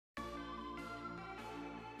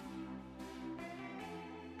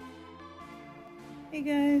Hey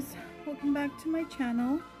guys, welcome back to my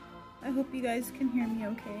channel. I hope you guys can hear me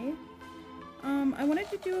okay. I wanted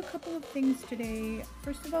to do a couple of things today.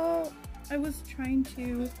 First of all, I was trying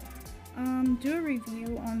to do a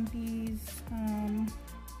review on these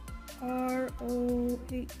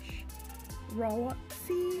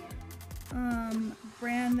ROHWXY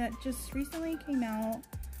brand that just recently came out,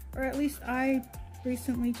 or at least I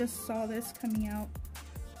recently just saw this coming out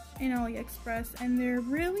in AliExpress, and they're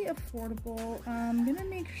really affordable. I'm gonna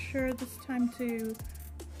make sure this time to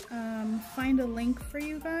find a link for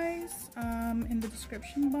you guys in the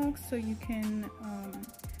description box so you can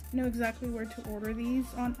know exactly where to order these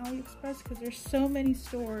on AliExpress, because there's so many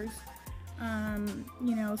stores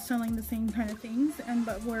you know, selling the same kind of things,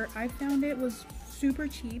 but where I found it was super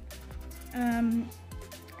cheap.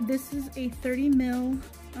 This is a 30 ml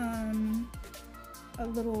a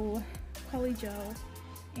little poly gel,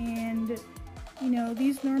 and you know,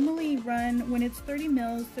 these normally run, when it's 30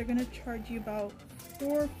 mils, they're gonna charge you about $4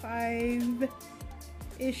 or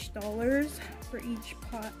 $5-ish for each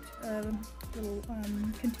pot little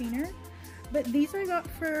container. But these I got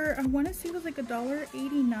for, I want to say it was like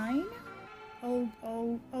 $1.89.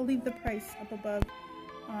 I'll leave the price up above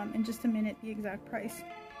in just a minute, the exact price.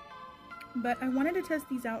 But I wanted to test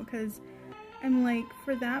these out because I'm like,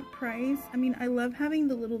 for that price, I mean, I love having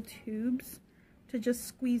the little tubes to just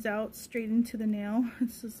squeeze out straight into the nail.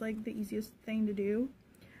 It's just like the easiest thing to do.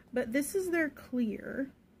 But this is their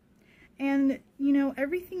clear, and you know,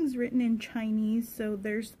 everything's written in Chinese, so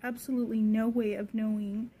there's absolutely no way of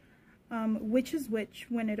knowing which is which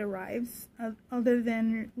when it arrives, other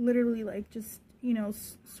than literally like just, you know,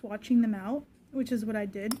 swatching them out, which is what I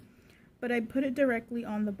did. But I put it directly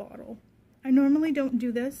on the bottle. I normally don't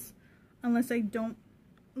do this unless I don't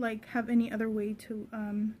like have any other way to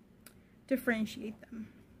differentiate them.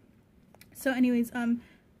 So anyways,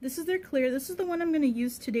 this is their clear. This is the one I'm going to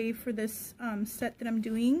use today for this set that I'm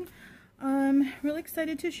doing. Really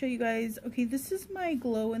excited to show you guys. Okay, this is my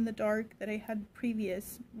glow in the dark that I had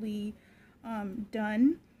previously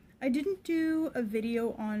done. I didn't do a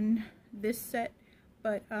video on this set,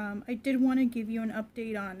 but I did want to give you an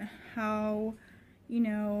update on how, you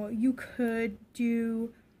know, you could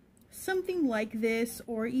do something like this,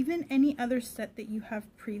 or even any other set that you have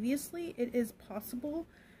previously. It is possible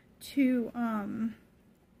to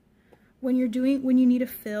when you need a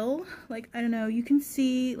fill, like, I don't know, you can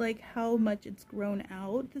see like how much it's grown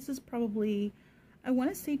out. This is probably, I want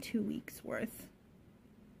to say 2 weeks worth,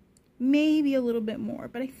 maybe a little bit more,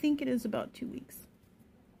 but I think it is about 2 weeks.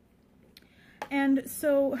 And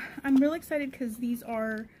so I'm really excited because these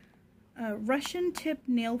are Russian tip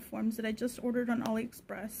nail forms that I just ordered on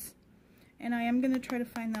AliExpress. And I am going to try to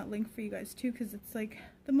find that link for you guys too, because it's like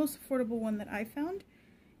the most affordable one that I found.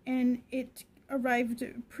 And it arrived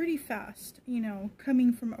pretty fast, you know,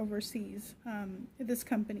 coming from overseas. This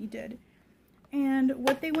company did. And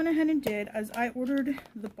what they went ahead and did, as I ordered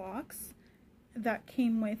the box that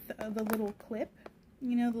came with the little clip,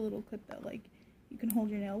 you know, the little clip that like you can hold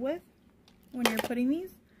your nail with when you're putting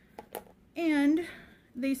these. And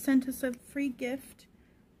they sent us a free gift.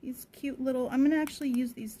 These cute little, I'm going to actually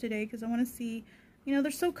use these today because I want to see, you know, they're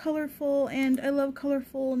so colorful, and I love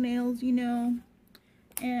colorful nails, you know,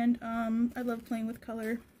 and I love playing with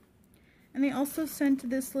color. And they also sent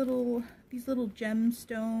these little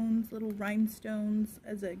gemstones, little rhinestones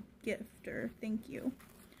as a gift, or thank you.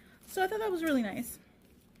 So I thought that was really nice.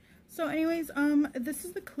 So anyways, this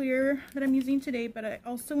is the clear that I'm using today, but I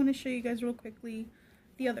also want to show you guys real quickly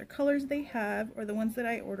the other colors they have, or the ones that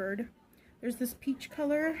I ordered. There's this peach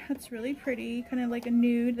color that's really pretty, kind of like a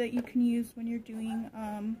nude that you can use when you're doing,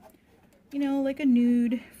 you know, like a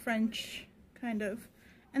nude French kind of.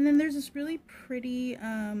 And then there's this really pretty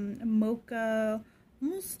mocha,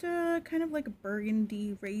 almost kind of like a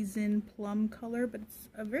burgundy raisin plum color, but it's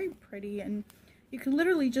very pretty, and you can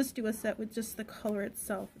literally just do a set with just the color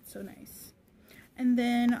itself. It's so nice. And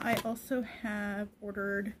then I also have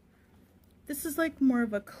ordered, this is like more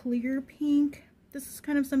of a clear pink. This is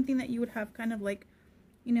kind of something that you would have kind of like,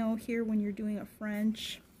 you know, here when you're doing a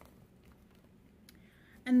French.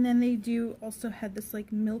 And then they do also have this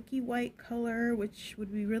like milky white color, which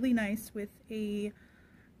would be really nice with a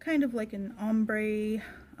kind of like an ombre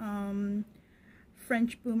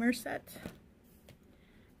French boomer set.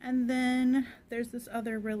 And then there's this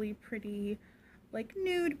other really pretty like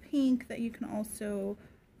nude pink that you can also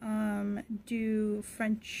do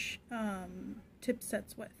French tip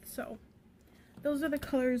sets with. So those are the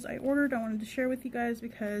colors I ordered. I wanted to share with you guys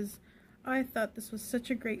because I thought this was such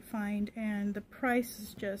a great find, and the price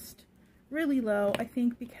is just really low, I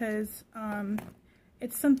think, because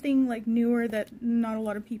it's something like newer that not a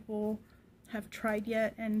lot of people have tried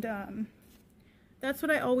yet, and that's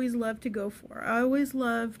what I always love to go for. I always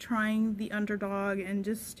love trying the underdog and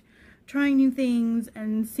just trying new things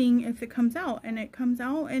and seeing if it comes out, and it comes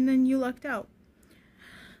out and then you lucked out.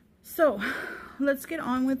 So let's get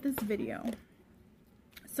on with this video.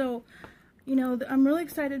 So, you know, I'm really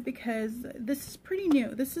excited because this is pretty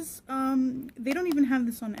new. This is, they don't even have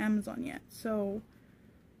this on Amazon yet. So,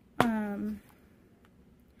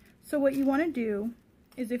 so what you want to do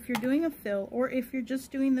is, if you're doing a fill, or if you're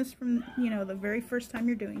just doing this from, you know, the very first time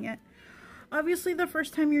you're doing it, obviously the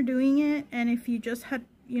first time you're doing it, and if you just had,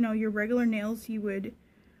 you know, your regular nails, you would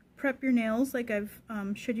prep your nails like I've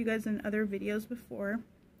showed you guys in other videos before.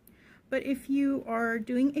 But if you are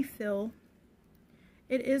doing a fill,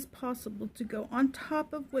 it is possible to go on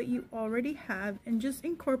top of what you already have and just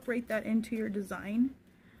incorporate that into your design.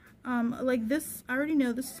 Like this, I already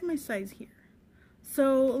know this is my size here.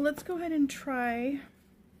 So let's go ahead and try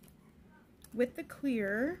with the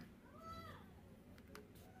clear.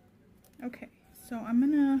 Okay, so I'm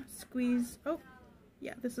gonna squeeze, oh,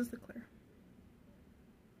 yeah, this is the clear.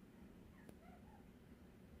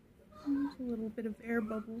 There's a little bit of air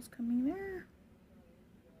bubbles coming there.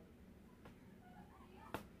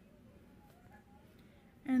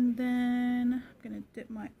 And then I'm gonna dip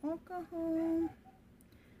my alcohol,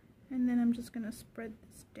 and then I'm just gonna spread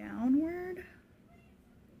this downward.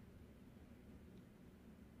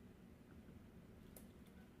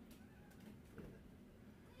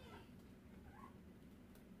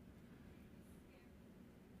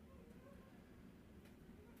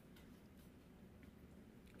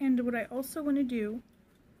 And what I also want to do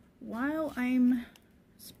while I'm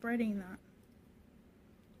spreading that,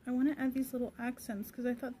 I want to add these little accents because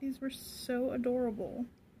I thought these were so adorable.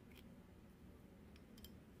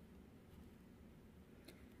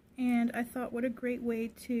 And I thought, what a great way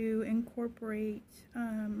to incorporate,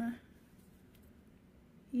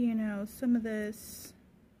 you know, some of this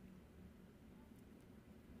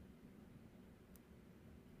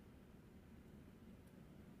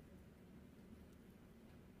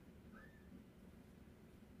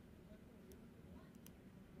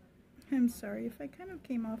I'm sorry if I kind of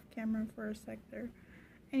came off camera for a sec there.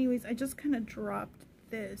 Anyways, I just kind of dropped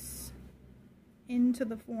this into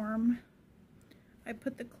the form. I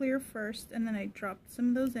put the clear first, and then I dropped some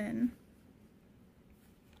of those in.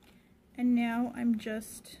 And now I'm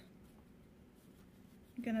just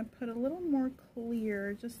gonna put a little more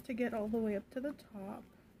clear just to get all the way up to the top.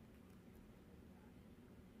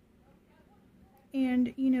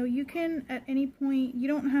 And, you know, you can, at any point, you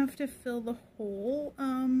don't have to fill the whole,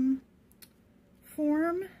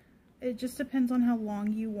 form. It just depends on how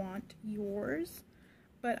long you want yours,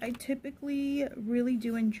 but I typically really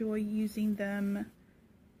do enjoy using them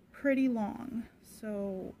pretty long,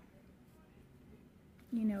 so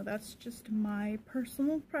you know, that's just my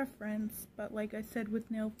personal preference. But like I said,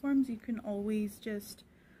 with nail forms, you can always just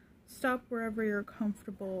stop wherever you're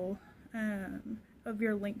comfortable of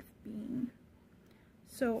your length being.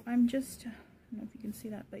 So I'm just, I don't know if you can see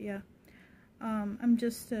that, but yeah, I'm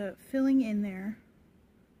just filling in there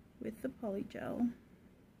with the poly gel,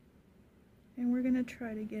 and we're gonna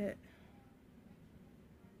try to get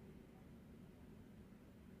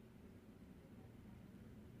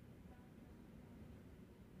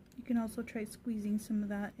you can also try squeezing some of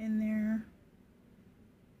that in there.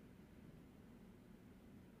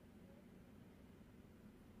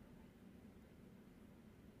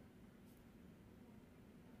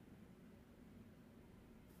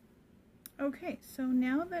 Okay, so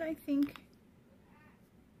now that I think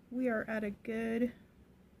we are at a good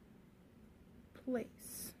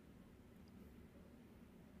place,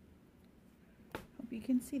 hope you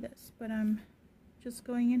can see this, but I'm just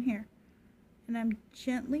going in here and I'm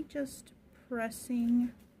gently just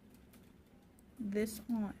pressing this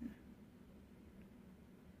on.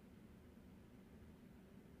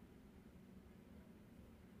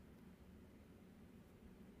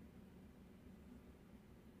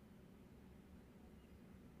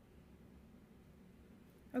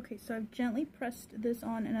 Okay, so I've gently pressed this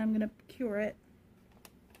on, and I'm going to cure it.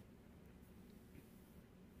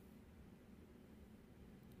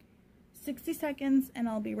 "60 seconds, and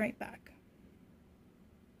I'll be right back."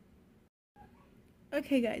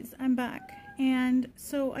 Okay guys, I'm back. And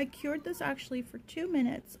so I cured this actually for 2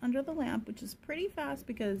 minutes under the lamp, which is pretty fast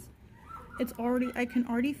because it's already, I can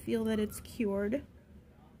already feel that it's cured.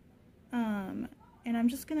 And I'm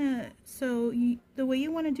just gonna, so the way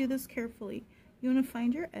you want to do this carefully, you want to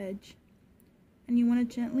find your edge and you want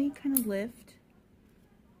to gently kind of lift,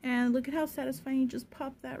 and look at how satisfying. You just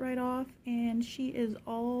pop that right off and she is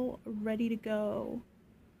all ready to go.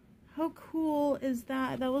 How cool is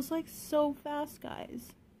that? That was like so fast,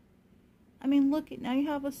 guys. I mean, look at now you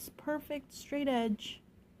have a perfect straight edge,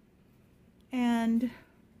 and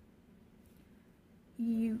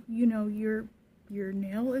you know your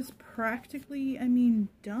nail is practically, I mean,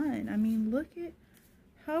 done. I mean, look at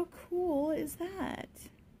how cool is that?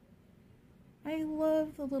 I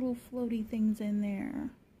love the little floaty things in there.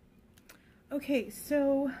 Okay,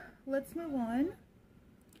 so let's move on.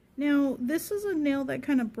 Now, this is a nail that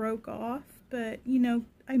kind of broke off, but you know,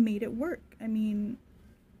 I made it work. I mean,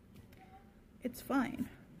 it's fine.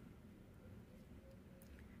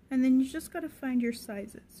 And then you just got to find your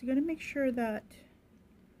sizes. You got to make sure that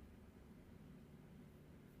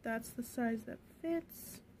that's the size that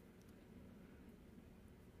fits.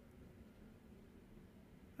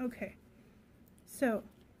 Okay, so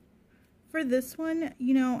for this one,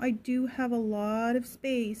 you know, I do have a lot of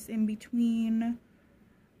space in between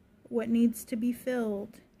what needs to be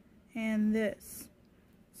filled and this.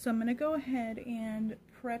 So I'm going to go ahead and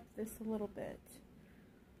prep this a little bit.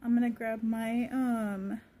 I'm going to grab my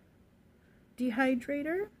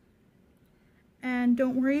dehydrator. And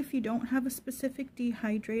don't worry if you don't have a specific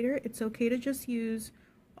dehydrator. It's okay to just use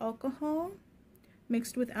alcohol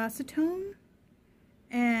mixed with acetone.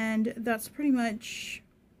 And that's pretty much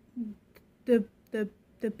the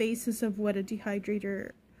basis of what a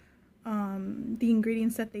dehydrator, the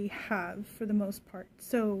ingredients that they have for the most part.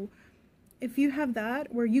 So if you have that,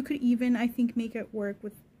 or you could even, I think, make it work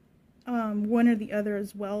with one or the other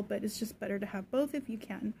as well, but it's just better to have both if you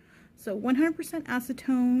can. So 100%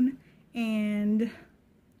 acetone, and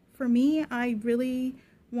for me, I really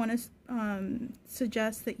want to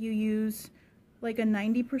suggest that you use like a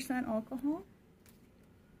 90% alcohol,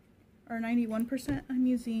 or 91%. I'm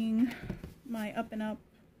using my Up and Up.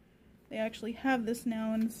 They actually have this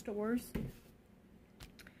now in the stores.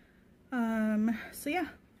 So yeah,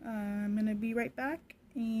 I'm gonna be right back,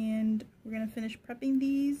 and we're gonna finish prepping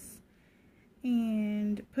these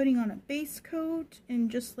and putting on a base coat in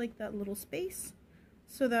just like that little space,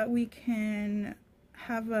 so that we can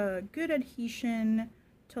have a good adhesion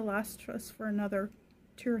to last us for another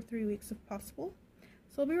 2 or 3 weeks if possible.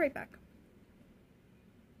 So I'll be right back.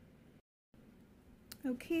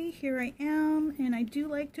 Okay, here I am, and I do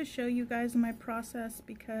like to show you guys my process,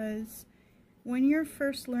 because when you're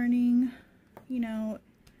first learning, you know,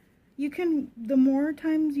 you can, the more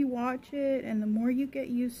times you watch it and the more you get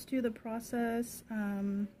used to the process,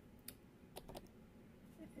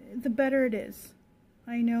 the better it is.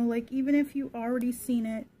 I know, like, even if you already seen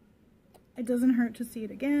it, it doesn't hurt to see it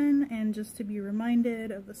again and just to be reminded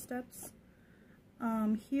of the steps.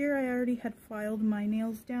 Here I already had filed my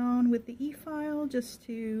nails down with the e-file just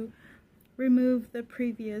to remove the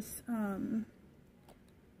previous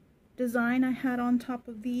design I had on top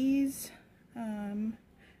of these.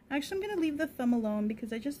 Actually, I'm going to leave the thumb alone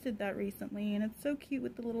because I just did that recently, and it's so cute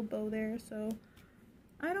with the little bow there, so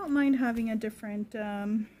I don't mind having a different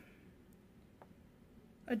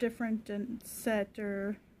set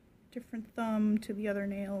or different thumb to the other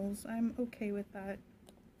nails. I'm okay with that.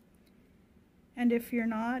 And if you're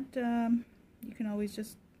not, you can always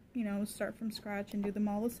just, you know, start from scratch and do them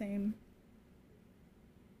all the same.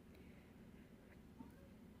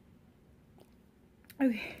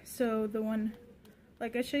 Okay, so the one,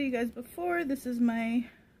 like I showed you guys before, this is my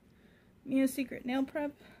Mia Secret nail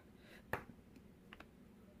prep.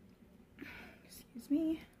 Excuse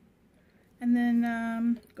me. And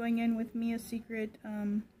then going in with Mia Secret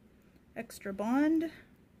Extra Bond.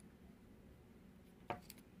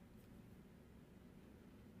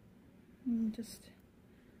 And just,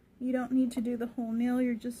 you don't need to do the whole nail,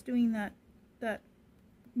 you're just doing that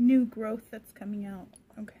new growth that's coming out,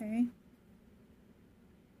 okay?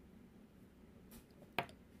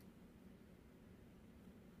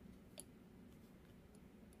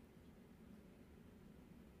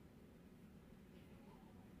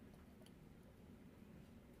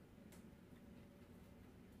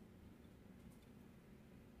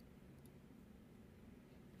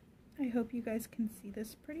 I hope you guys can see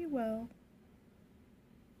this pretty well.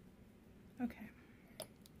 Okay.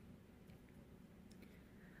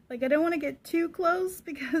 Like, I don't want to get too close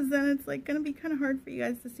because then it's like going to be kind of hard for you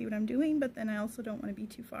guys to see what I'm doing, but then I also don't want to be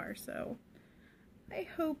too far. So I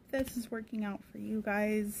hope this is working out for you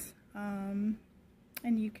guys, and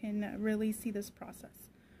you can really see this process.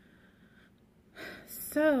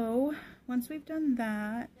 So once we've done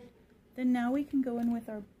that, then now we can go in with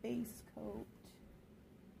our base coat.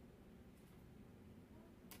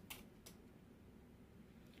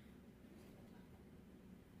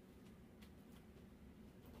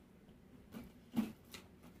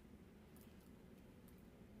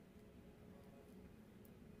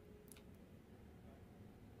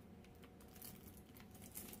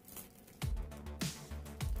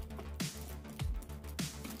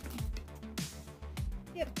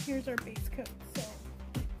 here's our base coat. So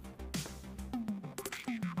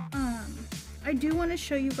I do want to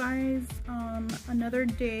show you guys another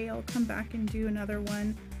day. I'll come back and do another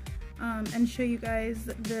one and show you guys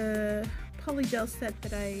the poly gel set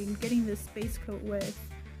that I'm getting this base coat with.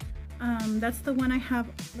 That's the one I have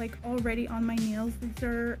like already on my nails. These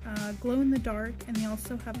are glow in the dark, and they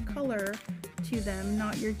also have color to them,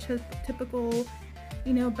 not your typical,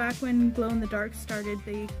 you know, back when glow in the dark started,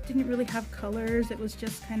 they didn't really have colors. It was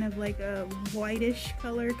just kind of like a whitish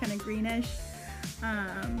color, kind of greenish,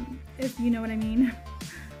 if you know what I mean.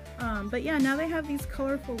 But yeah, now they have these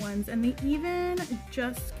colorful ones, and they even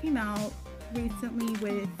just came out recently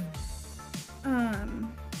with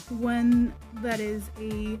one that is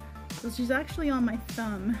which is actually on my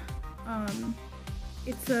thumb.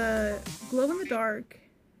 It's a glow in the dark,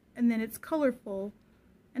 and then it's colorful,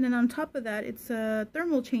 and then on top of that it's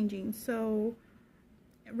thermal changing. So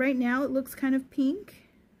right now it looks kind of pink,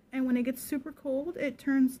 and when it gets super cold it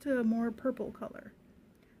turns to a more purple color.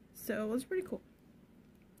 So it was pretty cool,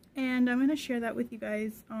 and I'm going to share that with you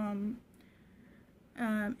guys in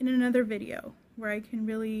another video where I can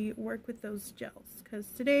really work with those gels, because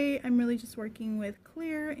today I'm really just working with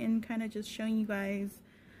clear and kind of just showing you guys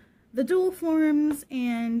the dual forms.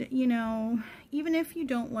 And you know, even if you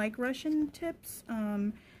don't like Russian tips,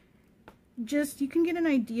 just you can get an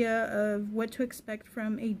idea of what to expect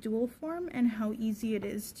from a dual form and how easy it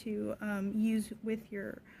is to use with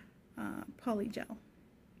your poly gel.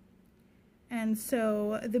 And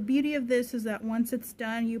so the beauty of this is that once it's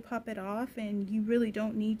done, you pop it off, and you really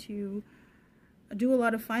don't need to do a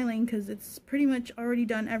lot of filing because it's pretty much already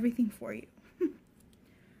done everything for you.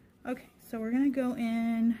 Okay, so we're gonna go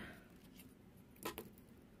in.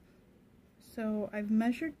 So I've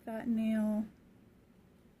measured that nail,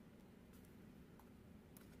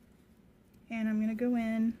 and I'm gonna go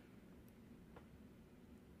in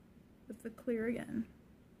with the clear again,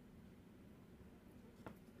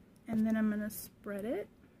 and then I'm gonna spread it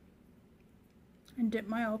and dip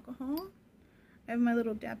my alcohol. I have my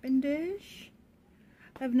little dapping dish.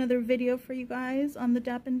 I have another video for you guys on the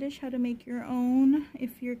dapping dish, how to make your own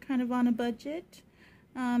if you're kind of on a budget.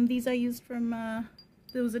 These I used from,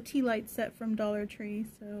 there was a tea light set from Dollar Tree,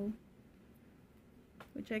 so,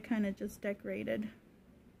 which I kind of just decorated.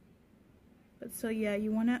 But so yeah,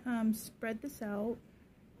 you want to spread this out.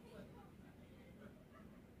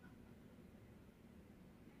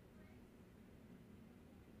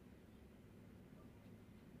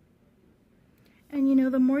 And you know,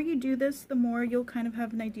 the more you do this, the more you'll kind of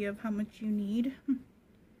have an idea of how much you need.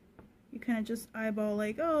 You kind of just eyeball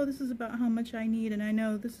like, oh, this is about how much I need, and I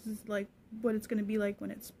know this is like what it's going to be like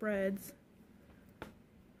when it spreads.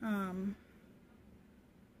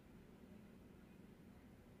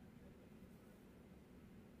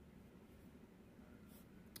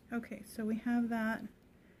 Okay, so we have that,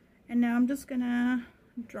 and now I'm just gonna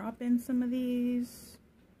drop in some of these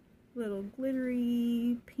little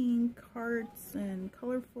glittery pink hearts and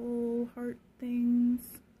colorful heart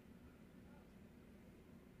things.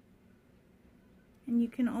 And you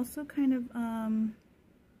can also kind of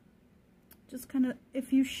just kind of,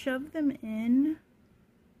 if you shove them in,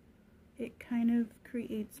 it kind of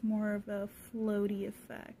creates more of a floaty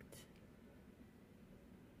effect.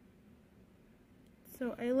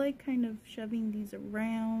 So I like kind of shoving these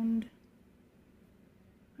around.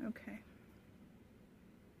 Okay.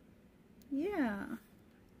 Yeah,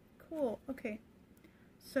 cool. Okay,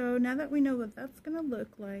 so now that we know what that's gonna look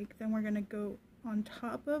like, then we're gonna go on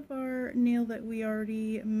top of our nail that we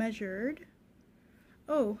already measured.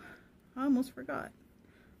 Oh, I almost forgot.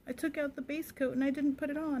 I took out the base coat and I didn't put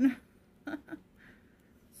it on.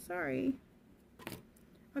 Sorry.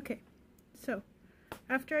 Okay, so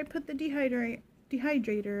after I put the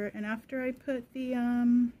dehydrator and after I put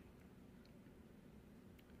the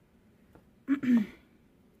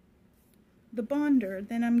the bonder,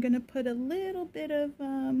 then I'm gonna put a little bit of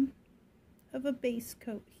a base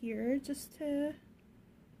coat here, just to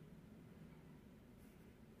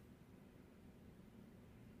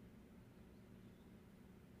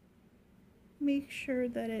make sure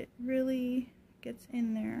that it really gets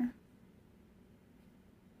in there.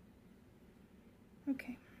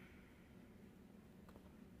 Okay.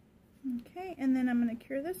 Okay, and then I'm gonna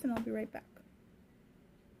cure this and I'll be right back.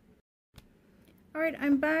 Alright,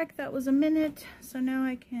 I'm back. That was a minute. So now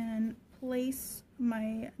I can place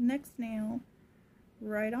my next nail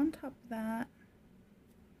right on top of that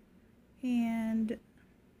and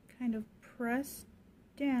kind of press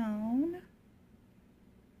down.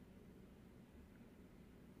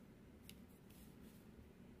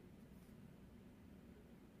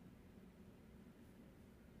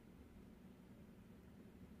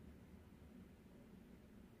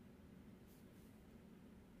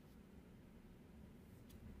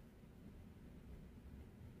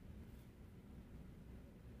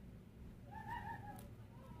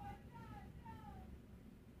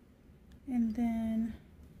 And then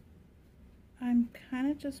I'm kind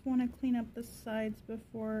of just want to clean up the sides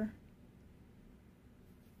before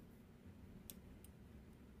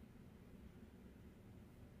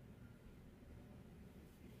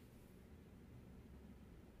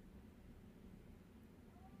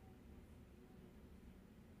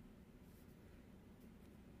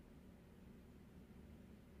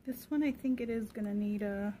this one. I think it is going to need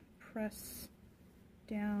a press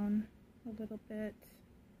down a little bit.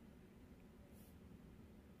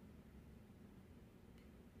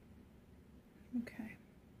 Okay.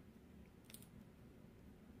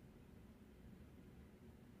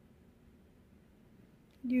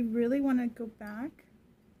 You really want to go back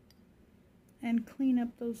and clean up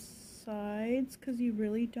those sides because you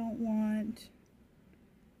really don't want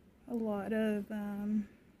a lot of,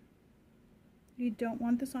 you don't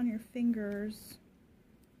want this on your fingers.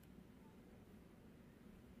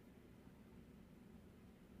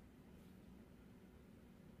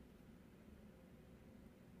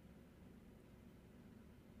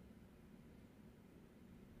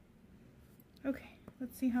 Okay,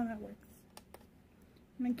 let's see how that works.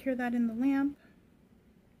 I'm going to cure that in the lamp.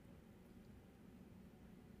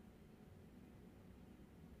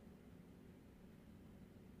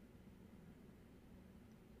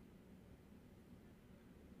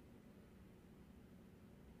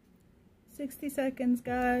 "60 seconds,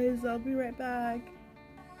 guys. I'll be right back."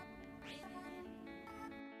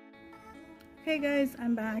 Okay, guys,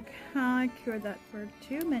 I'm back. I cured that for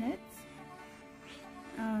 2 minutes.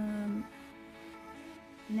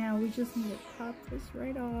 Now we just need to pop this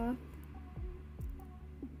right off.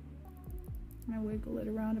 I'm gonna wiggle it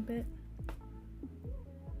around a bit.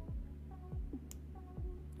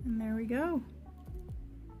 And there we go.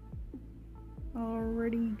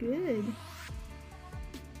 Already good.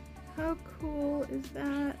 How cool is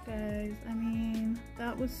that, guys? I mean,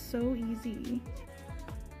 that was so easy.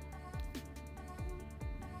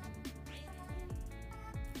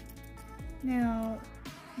 Now,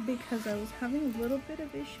 because I was having a little bit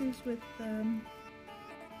of issues with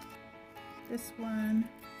this one,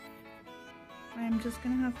 I'm just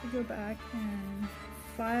gonna have to go back and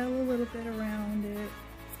file a little bit around it.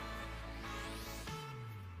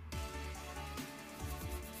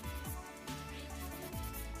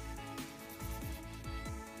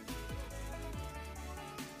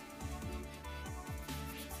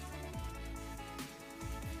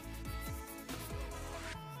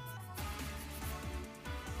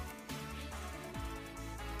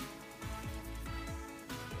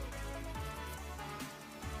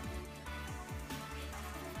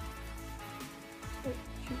 Oh,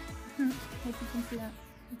 shoot. Hope you can see that.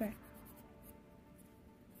 Okay.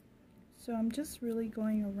 So I'm just really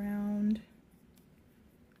going around.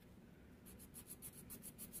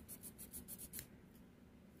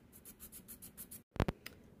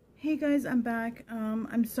 Hey guys, I'm back.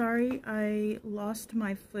 I'm sorry I lost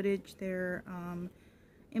my footage there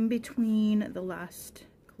in between the last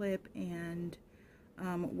clip and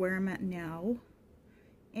where I'm at now.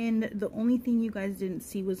 And the only thing you guys didn't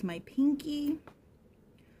see was my pinky.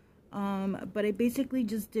 But I basically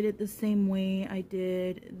just did it the same way I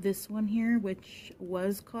did this one here, which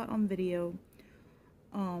was caught on video.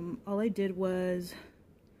 All I did was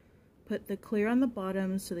put the clear on the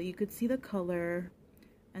bottom so that you could see the color,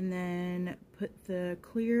 and then put the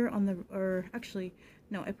clear on the, or actually,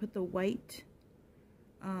 no, I put the white,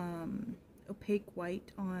 opaque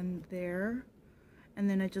white on there, and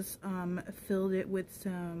then I just filled it with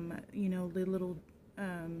some, you know, the little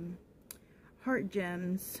heart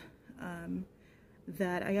gems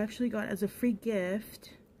that I actually got as a free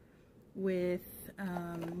gift with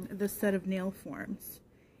the set of nail forms.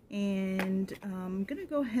 And I'm gonna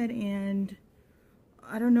go ahead and,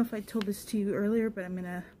 I don't know if I told this to you earlier, but I'm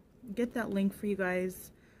gonna get that link for you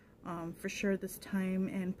guys for sure this time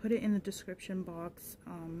and put it in the description box,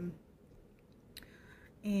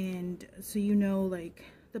 and so you know, like,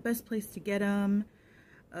 the best place to get them,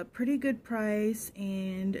 a pretty good price,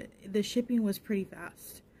 and the shipping was pretty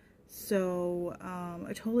fast. So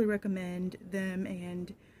I totally recommend them.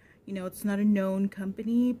 And you know, it's not a known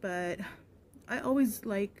company, but I always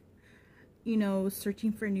like, you know,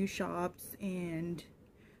 searching for new shops, and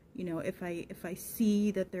you know, if I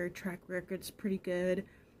see that their track record's pretty good,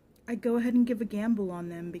 I go ahead and give a gamble on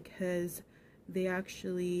them because they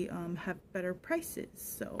actually have better prices.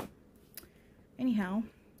 So anyhow,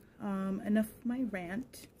 enough of my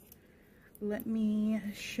rant. Let me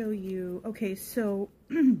show you. Okay, so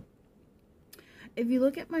if you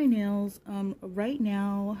look at my nails, right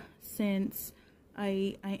now, since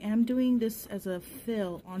I am doing this as a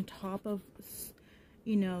fill on top of,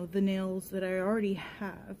 you know, the nails that I already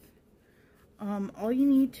have, all you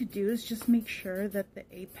need to do is just make sure that the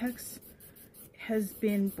apex has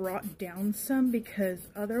been brought down some, because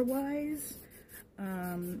otherwise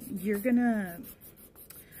you're gonna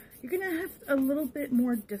have a little bit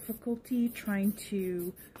more difficulty trying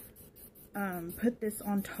to put this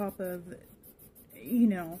on top of, you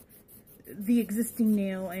know, the existing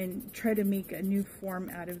nail and try to make a new form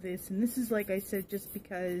out of this. And this is, like I said, just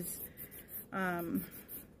because I'm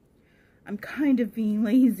kind of being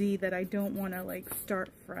lazy, that I don't want to like start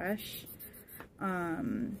fresh,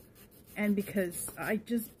 and because I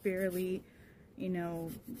just barely, you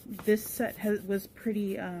know, this set was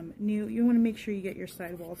pretty new. You want to make sure you get your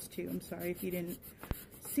sidewalls too. I'm sorry if you didn't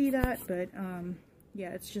see that, but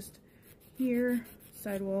yeah, it's just here,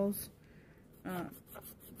 sidewalls.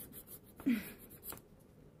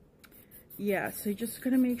 Yeah, so you're just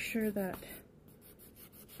gonna make sure that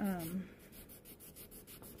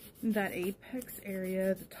that apex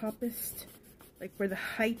area, the toppest, like where the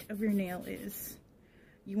height of your nail is,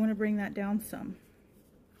 you want to bring that down some,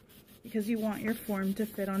 because you want your form to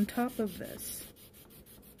fit on top of this.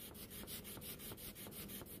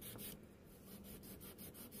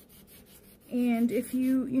 And if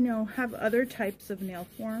you know, have other types of nail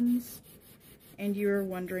forms and you're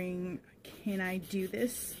wondering, can I do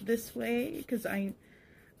this way? Because I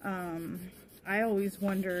always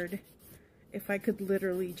wondered if I could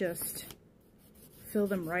literally just fill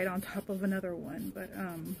them right on top of another one, but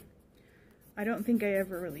I don't think I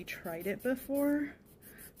ever really tried it before.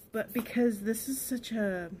 But because this is such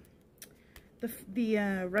a,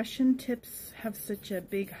 the Russian tips have such a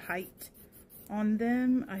big height on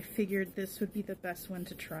them, I figured this would be the best one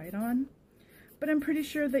to try it on. But I'm pretty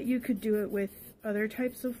sure that you could do it with other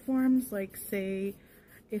types of forms, like say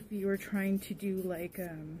if you were trying to do like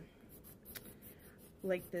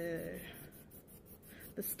the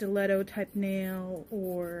stiletto type nail,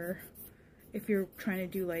 or if you're trying to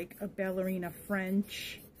do like a ballerina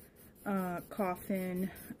French,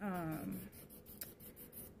 coffin,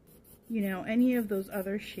 you know, any of those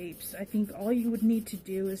other shapes. I think all you would need to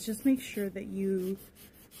do is just make sure that you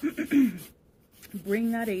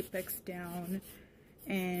bring that apex down,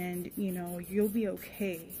 and you know, you'll be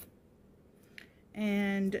okay.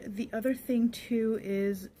 And the other thing too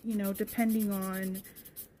is, you know, depending on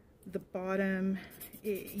the bottom,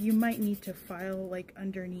 you might need to file like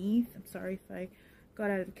underneath. I'm sorry if I got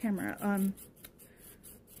out of the camera.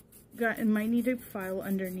 It might need to file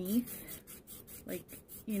underneath, like,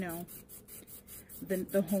 you know,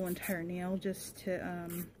 the whole entire nail, just to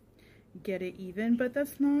get it even. But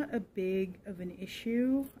that's not a big of an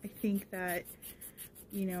issue. I think that,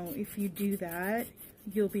 you know, if you do that,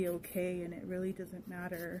 you'll be okay, and it really doesn't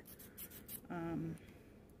matter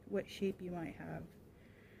what shape you might have.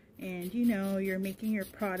 And you know, you're making your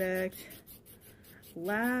product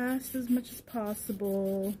last as much as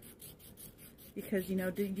possible, because you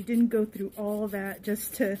know, you didn't go through all that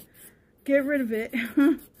just to get rid of it.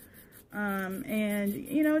 And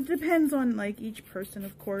you know, it depends on like each person,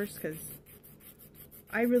 of course, because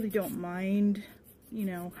I really don't mind, you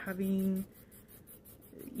know, having,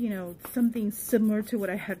 you know, something similar to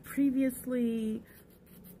what I had previously,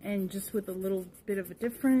 and just with a little bit of a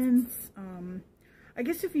difference. I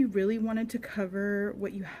guess if you really wanted to cover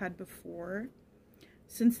what you had before,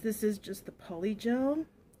 since this is just the poly gel,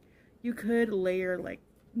 you could layer like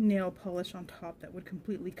nail polish on top that would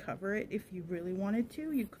completely cover it. If you really wanted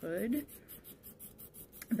to, you could.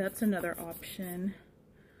 That's another option.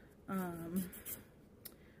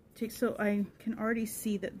 So I can already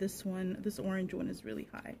see that this orange one is really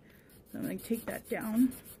high. So I'm going to take that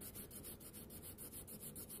down.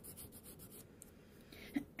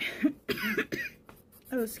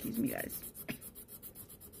 Oh, excuse me, guys.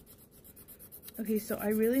 Okay, so I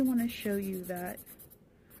really want to show you that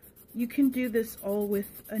you can do this all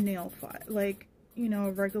with a nail file, like, you know,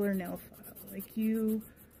 a regular nail file. Like, you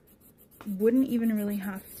wouldn't even really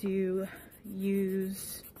have to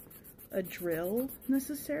use a drill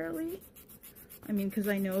necessarily. I mean, because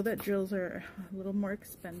I know that drills are a little more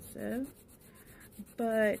expensive,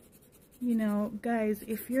 but you know, guys,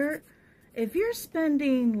 if you're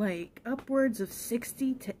spending like upwards of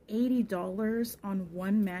 $60 to $80 on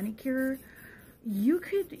one manicure, you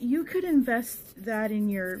could invest that in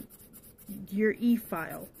your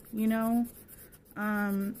e-file, you know,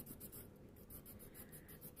 and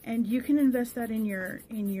you can invest that in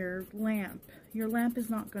your lamp. Your lamp is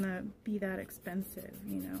not gonna be that expensive,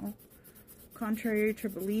 you know. Contrary to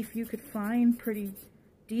belief, you could find pretty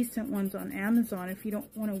decent ones on Amazon if you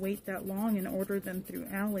don't want to wait that long and order them through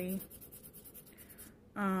Ally.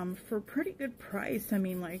 For a pretty good price. I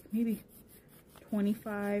mean, like maybe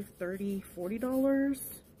 $25, $30, $40,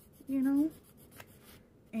 you know.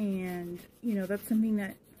 And, you know, that's something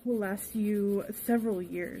that will last you several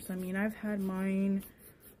years. I mean, I've had mine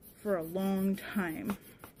for a long time.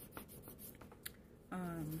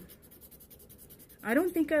 I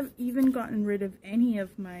don't think I've even gotten rid of any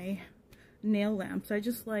of my nail lamps. I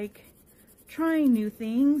just like trying new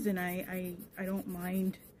things, and I don't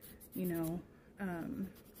mind, you know,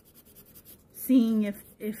 seeing if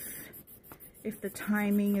the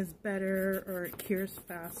timing is better or it cures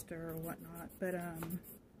faster or whatnot. But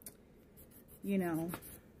you know,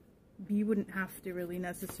 you wouldn't have to really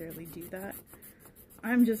necessarily do that.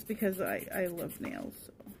 I'm just because I love nails.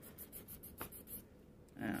 So.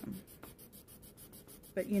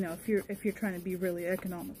 But you know, if you're trying to be really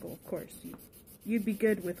economical, of course, you'd be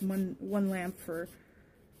good with one lamp for,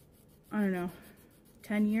 I don't know,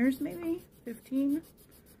 10 years maybe, 15.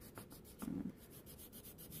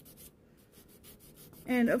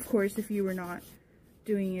 And of course, if you were not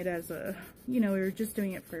doing it as a, you know, you're just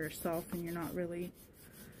doing it for yourself and you're not really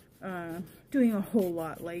doing a whole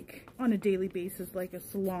lot, like on a daily basis, like a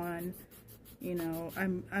salon, you know,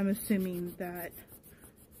 I'm assuming that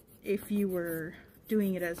if you were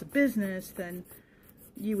doing it as a business, then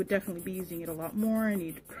you would definitely be using it a lot more and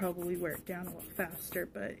you'd probably wear it down a lot faster.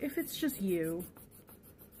 But if it's just you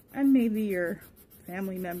and maybe your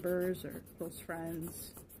family members or close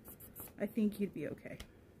friends, I think you'd be okay.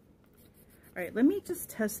 All right, let me just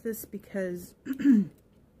test this because all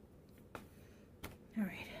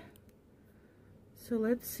right, so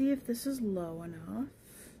let's see if this is low enough.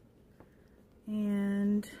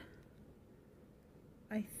 And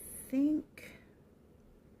I think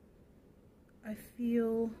I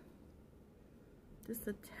feel just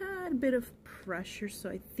a tad bit of pressure, so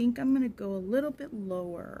I think I'm going to go a little bit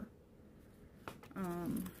lower.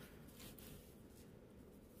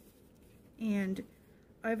 And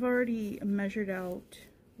I've already measured out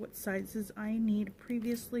what sizes I need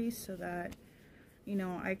previously so that, you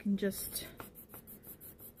know, I can just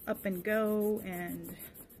up and go and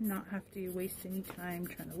not have to waste any time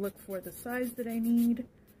trying to look for the size that I need.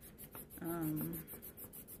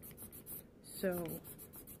 So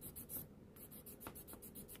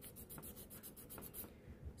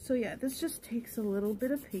yeah, this just takes a little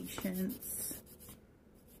bit of patience.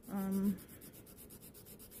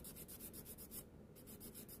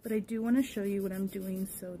 But I do want to show you what I'm doing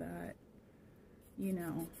so that you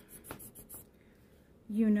know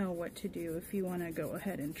what to do if you want to go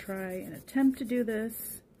ahead and try and attempt to do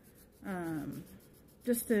this.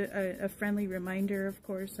 Just a friendly reminder, of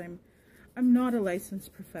course, I'm not a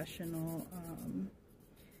licensed professional,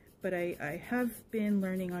 but I have been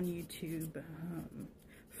learning on YouTube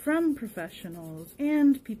from professionals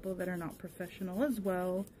and people that are not professional as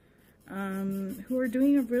well, who are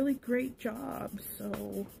doing a really great job.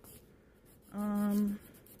 So,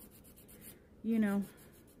 you know,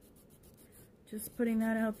 just putting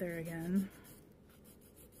that out there again.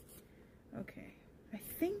 Okay, I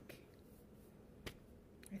think,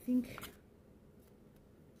 let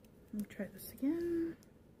me try this again.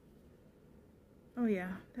 Oh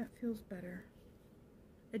yeah, that feels better.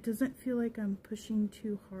 It doesn't feel like I'm pushing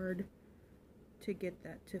too hard to get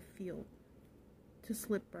that to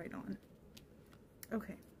slip right on.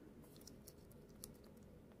 Okay.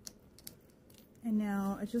 And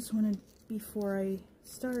now I just want to, before I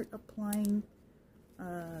start applying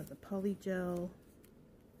the poly gel,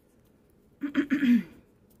 I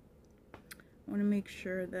want to make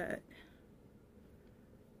sure that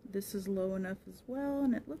this is low enough as well,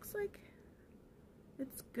 and it looks like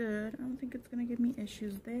it's good. I don't think it's going to give me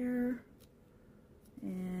issues there.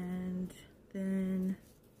 And then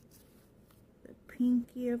the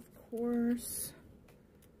pinky, of course.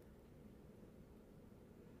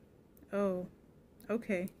 Oh,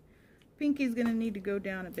 okay. Pinky's going to need to go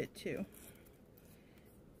down a bit too.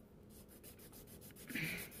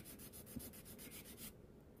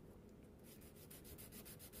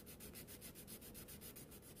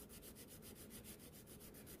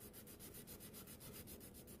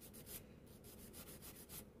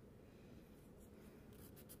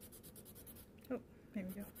 Oh, there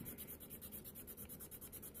we go.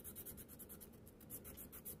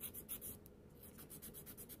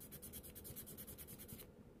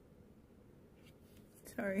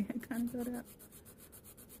 Sorry, I kind of got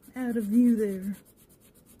out of view there.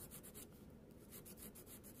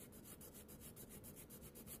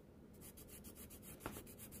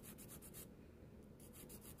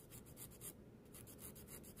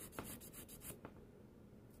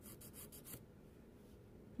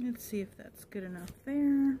 Let's see if that's good enough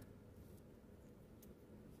there.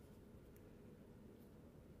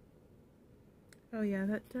 Oh yeah,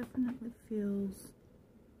 that definitely feels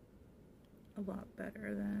a lot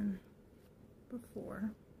better than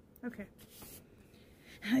before. Okay.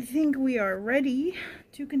 I think we are ready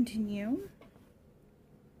to continue.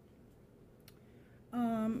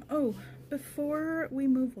 Oh, before we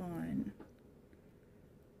move on,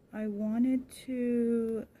 I wanted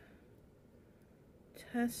to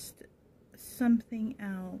test something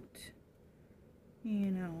out,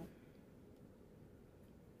 you know.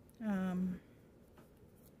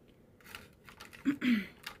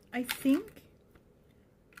 I think,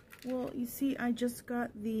 well, you see, I just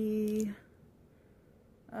got the,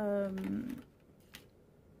 I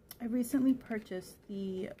recently purchased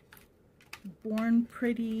the Born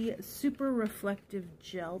Pretty Super Reflective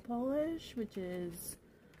Gel Polish, which is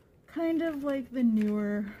kind of like the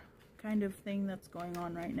newer kind of thing that's going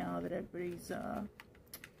on right now that everybody's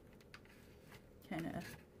kind of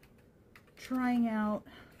trying out.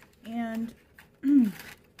 And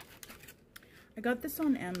I got this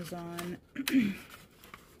on Amazon.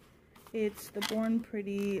 It's the Born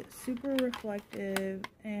Pretty Super Reflective,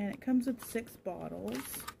 and it comes with 6 bottles.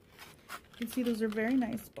 You can see those are very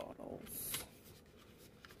nice bottles.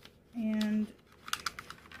 And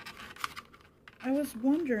I was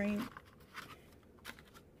wondering,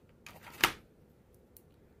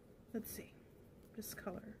 let's see, this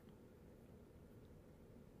color.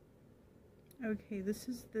 Okay, this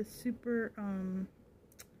is the super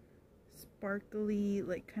sparkly,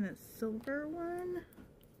 like kind of silver one.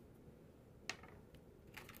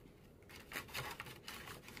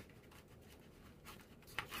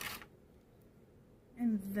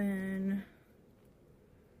 And then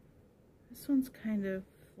this one's kind of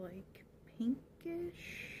like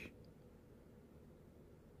pinkish.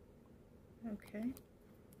 Okay.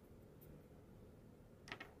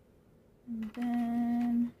 And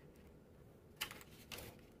then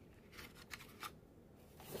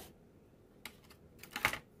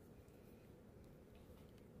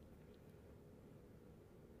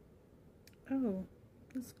oh,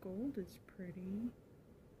 this gold is pretty.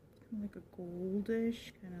 Like a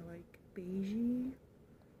goldish, kind of like beigey.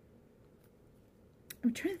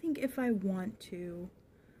 I'm trying to think if I want to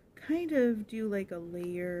kind of do like a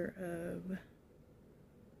layer of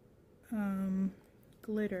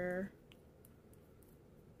glitter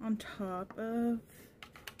on top of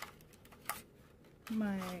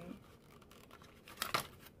my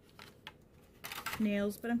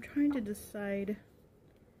nails, but I'm trying to decide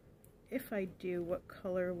if I do, what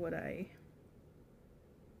color would I.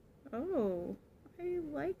 Oh, I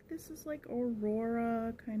like, this is like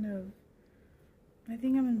Aurora kind of. I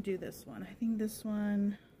think I'm gonna do this one. I think this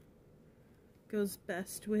one goes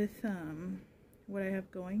best with what I have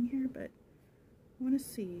going here, but I want to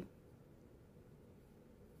see.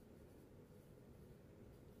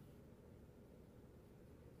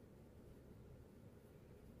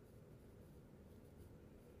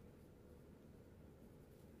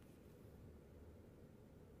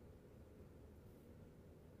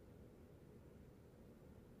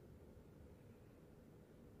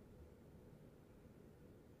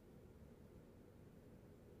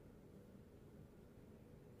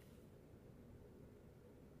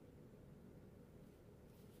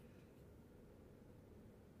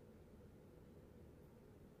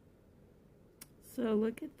 So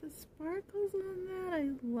look at the sparkles on that. I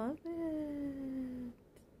love it.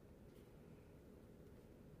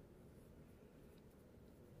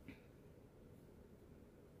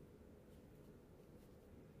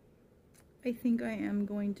 I think I am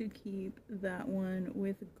going to keep that one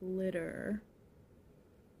with glitter.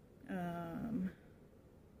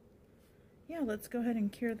 Yeah, let's go ahead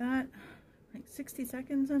and cure that. Like 60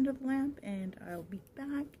 seconds under the lamp, and I'll be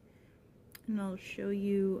back. And I'll show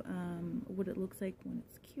you what it looks like when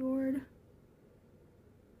it's cured.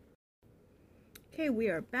 Okay, we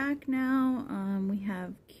are back now. We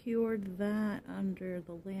have cured that under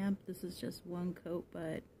the lamp. This is just one coat,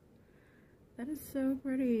 but that is so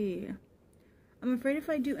pretty. I'm afraid if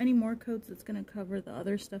I do any more coats, it's going to cover the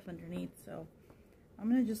other stuff underneath, so I'm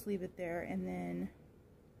going to just leave it there. And then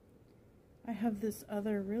I have this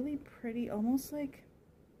other really pretty, almost like,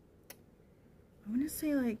 I want to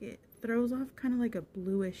say like it throws off kind of like a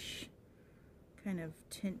bluish kind of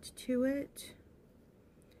tint to it.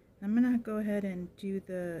 I'm gonna go ahead and do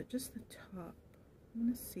just the top. I'm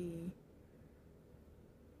gonna see.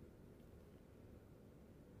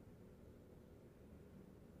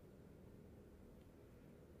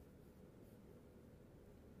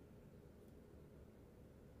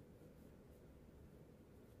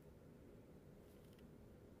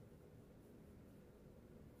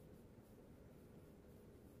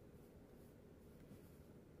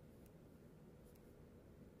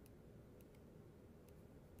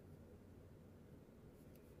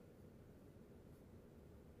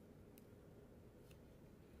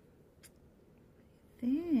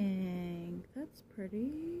 think. That's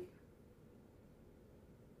pretty.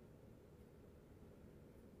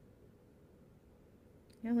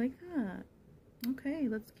 Yeah, I like that. Okay,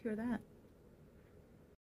 let's cure that.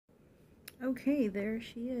 Okay, there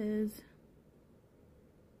she is.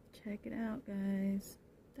 Check it out, guys.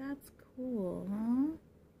 That's cool, huh?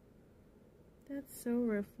 That's so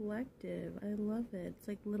reflective. I love it. It's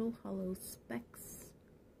like little hollow specks.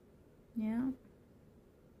 Yeah.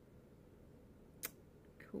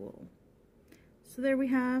 Cool. So there we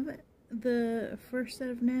have the first set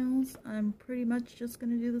of nails. I'm pretty much just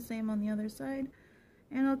going to do the same on the other side.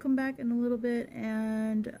 And I'll come back in a little bit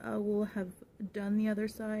and I will have done the other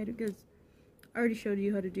side because I already showed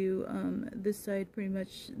you how to do this side. Pretty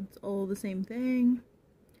much it's all the same thing.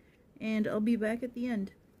 And I'll be back at the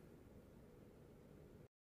end.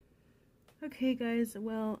 Okay guys,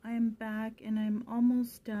 well I'm back and I'm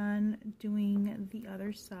almost done doing the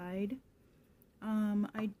other side.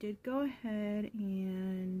 I did go ahead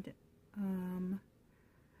and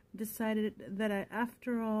decided that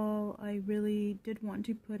after all, I really did want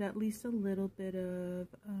to put at least a little bit of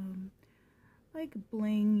like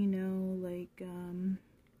bling, you know, like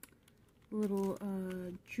little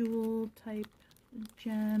jewel type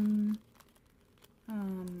gem,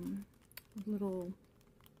 little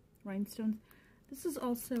rhinestones. This is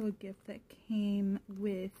also a gift that came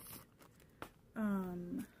with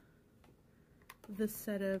the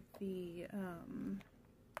set of the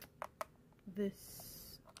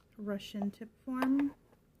this Russian tip form.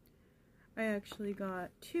 I actually got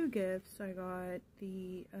two gifts. I got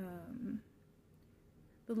the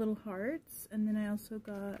little hearts, and then I also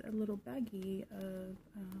got a little baggie of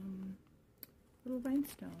little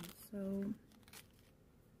rhinestones. So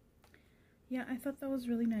yeah, I thought that was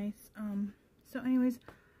really nice. So anyways,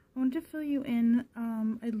 I wanted to fill you in.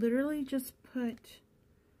 I literally just put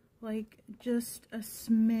like just a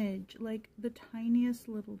smidge, like the tiniest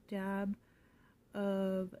little dab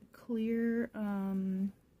of clear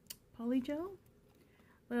poly gel.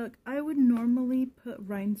 Like I would normally put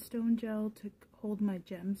rhinestone gel to hold my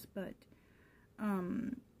gems, but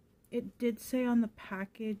it did say on the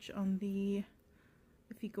package, on the,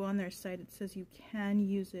 if you go on their site, it says you can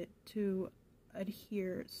use it to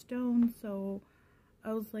adhere stone. So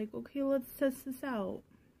I was like, okay, let's test this out.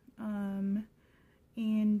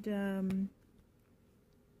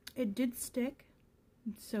 It did stick,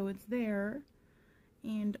 so it's there.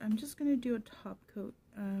 And I'm just gonna do a top coat,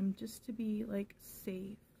 just to be like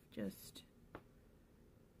safe, just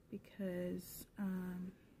because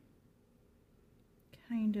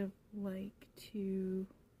kind of like to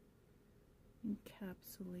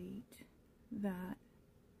encapsulate that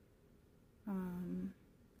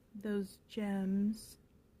those gems,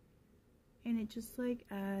 and it just like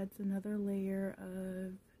adds another layer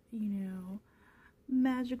of, you know,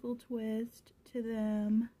 magical twist to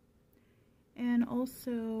them. And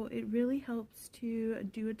also it really helps to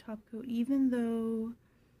do a top coat, even though,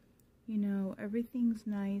 you know, everything's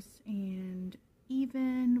nice and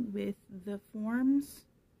even with the forms.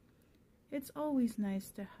 It's always nice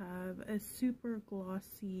to have a super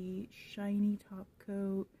glossy, shiny top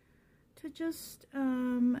coat to just,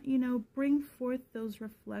 you know, bring forth those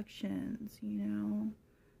reflections, you know,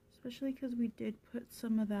 especially because we did put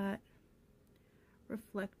some of that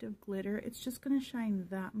reflective glitter. It's just going to shine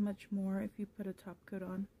that much more if you put a top coat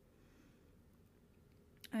on.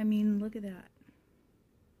 I mean, look at that.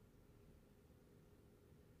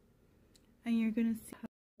 And you're going to see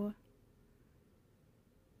how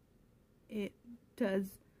it does,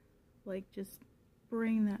 like, just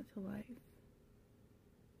bring that to life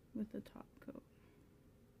with the top coat.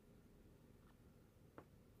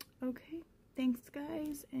 Okay, thanks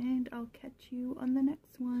guys, and I'll catch you on the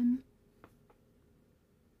next one.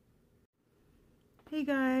 Hey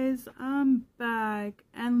guys, I'm back,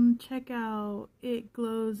 and check out, it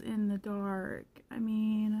glows in the dark. I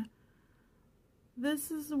mean,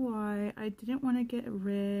 this is why I didn't want to get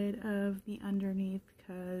rid of the underneath,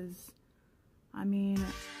 because I mean,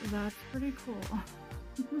 that's pretty cool.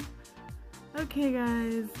 Okay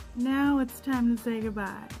guys, now it's time to say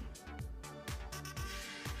goodbye.